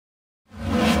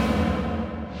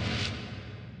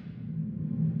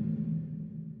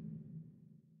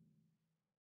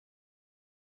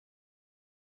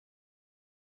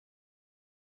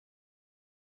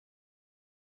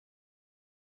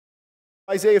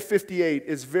Isaiah 58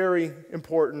 is very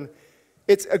important.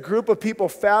 It's a group of people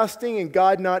fasting and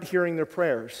God not hearing their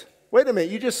prayers. Wait a minute,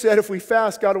 you just said if we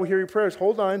fast, God will hear your prayers.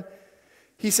 Hold on.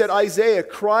 He said, Isaiah,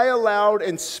 cry aloud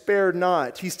and spare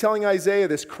not. He's telling Isaiah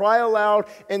this, cry aloud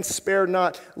and spare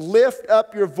not. Lift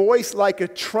up your voice like a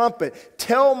trumpet.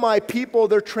 Tell my people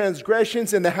their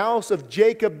transgressions and the house of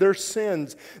Jacob their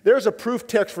sins. There's a proof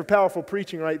text for powerful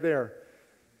preaching right there.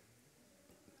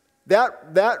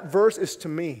 That verse is to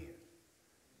me.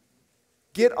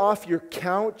 Get off your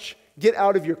couch. Get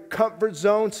out of your comfort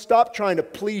zone. Stop trying to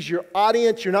please your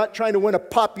audience. You're not trying to win a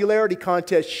popularity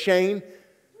contest, Shane.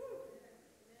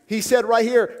 He said right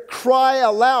here, cry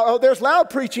aloud. Oh, there's loud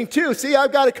preaching too. See,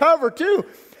 I've got it covered too.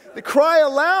 Cry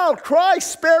aloud, cry,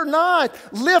 spare not.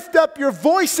 Lift up your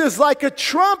voices like a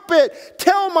trumpet.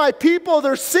 Tell my people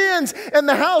their sins and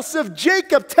the house of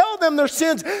Jacob. Tell them their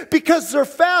sins because they're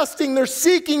fasting, they're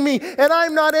seeking me, and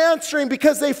I'm not answering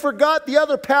because they forgot the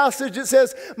other passage that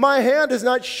says, my hand is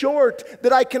not short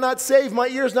that I cannot save, my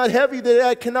ear is not heavy that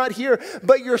I cannot hear,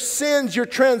 but your sins, your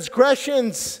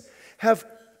transgressions have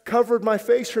covered my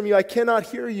face from you. I cannot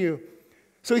hear you.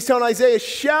 So he's telling Isaiah,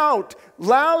 shout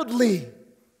loudly.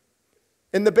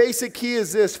 And the basic key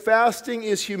is this: fasting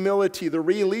is humility. The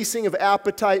releasing of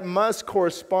appetite must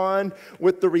correspond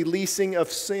with the releasing of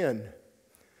sin.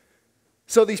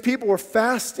 So these people were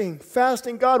fasting.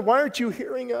 God, why aren't you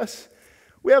hearing us?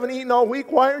 We haven't eaten all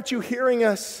week. Why aren't you hearing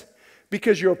us?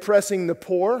 Because you're oppressing the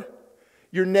poor.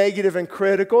 You're negative and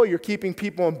critical. You're keeping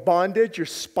people in bondage. You're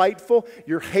spiteful.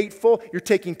 You're hateful. You're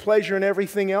taking pleasure in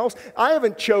everything else. I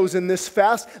haven't chosen this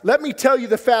fast. Let me tell you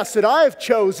the fast that I have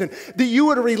chosen. That you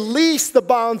would release the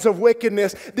bonds of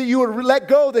wickedness. That you would let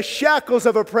go the shackles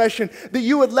of oppression. That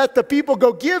you would let the people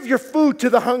go. Give your food to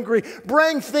the hungry.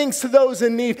 Bring things to those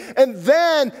in need. And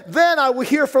then I will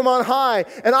hear from on high.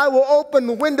 And I will open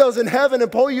the windows in heaven and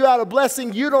pour you out a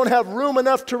blessing you don't have room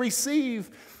enough to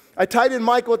receive. I tied in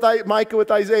Micah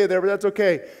with Isaiah there, but that's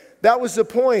okay. That was the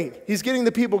point. He's getting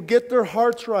the people get their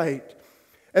hearts right.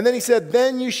 And then he said,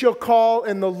 then you shall call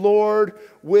and the Lord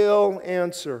will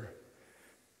answer.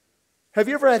 Have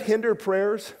you ever had hindered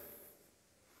prayers?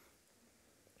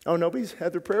 Oh, nobody's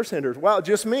had their prayers hindered. Wow,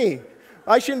 just me.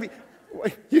 I shouldn't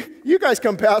be. You guys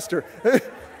come pastor.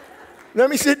 Let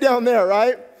me sit down there,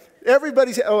 right?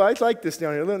 Everybody's, oh, I like this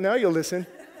down here. Now you'll listen.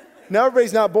 Now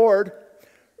everybody's not bored.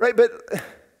 Right, but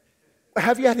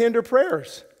have you had hindered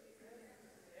prayers?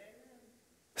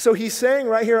 So he's saying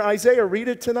right here, Isaiah, read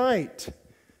it tonight.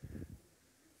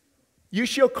 You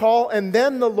shall call and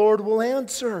then the Lord will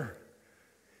answer.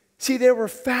 See, they were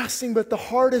fasting, but the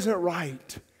heart isn't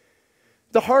right.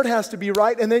 The heart has to be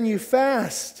right, and then you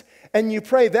fast and you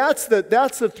pray. That's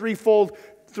the threefold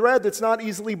thread that's not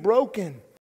easily broken.